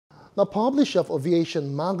The publisher of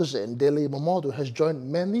aviation magazine Dele Momodu has joined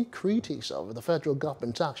many critics of the federal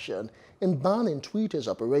government's action in banning Twitter's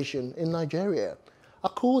operation in Nigeria.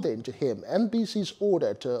 According to him, NBC's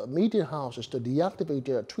order to media houses to deactivate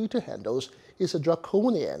their Twitter handles is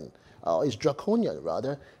draconian,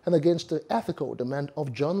 and against the ethical demand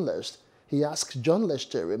of journalists. He asks journalists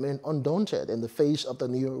to remain undaunted in the face of the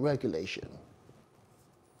new regulation.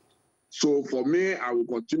 So for me, I will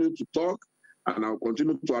continue to talk and I'll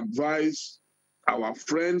continue to advise our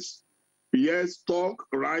friends. Yes, talk,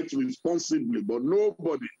 write responsibly, but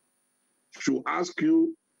nobody should ask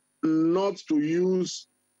you not to use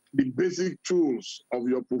the basic tools of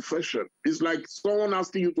your profession. It's like someone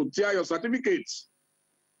asking you to tear your certificates.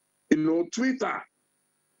 You know, Twitter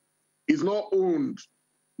is not owned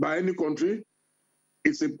by any country.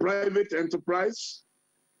 It's a private enterprise.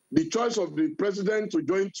 The choice of the president to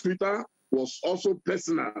join Twitter was also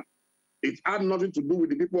personal. It had nothing to do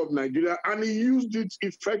with the people of Nigeria, and he used it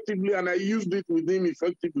effectively, and I used it with him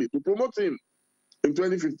effectively to promote him in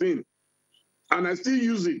 2015. And I still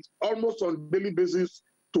use it almost on a daily basis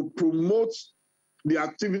to promote the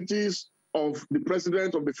activities of the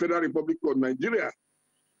President of the Federal Republic of Nigeria.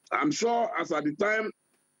 I'm sure as at the time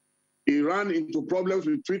he ran into problems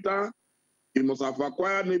with Twitter, he must have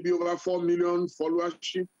acquired maybe over 4 million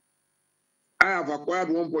followership. I have acquired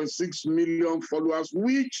 1.6 million followers,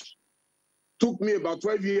 which took me about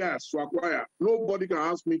 12 years to acquire. Nobody can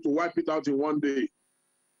ask me to wipe it out in one day.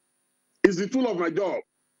 It's the tool of my job.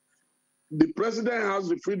 The president has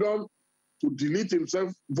the freedom to delete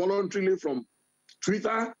himself voluntarily from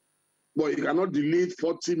Twitter, but he cannot delete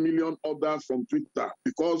 40 million others from Twitter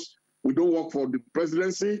because we don't work for the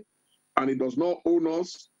presidency and it does not own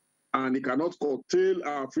us, and it cannot curtail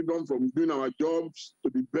our freedom from doing our jobs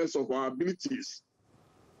to the best of our abilities.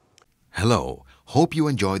 Hello, hope you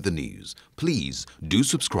enjoyed the news. Please do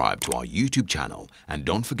subscribe to our YouTube channel and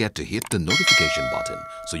don't forget to hit the notification button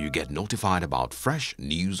so you get notified about fresh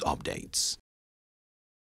news updates.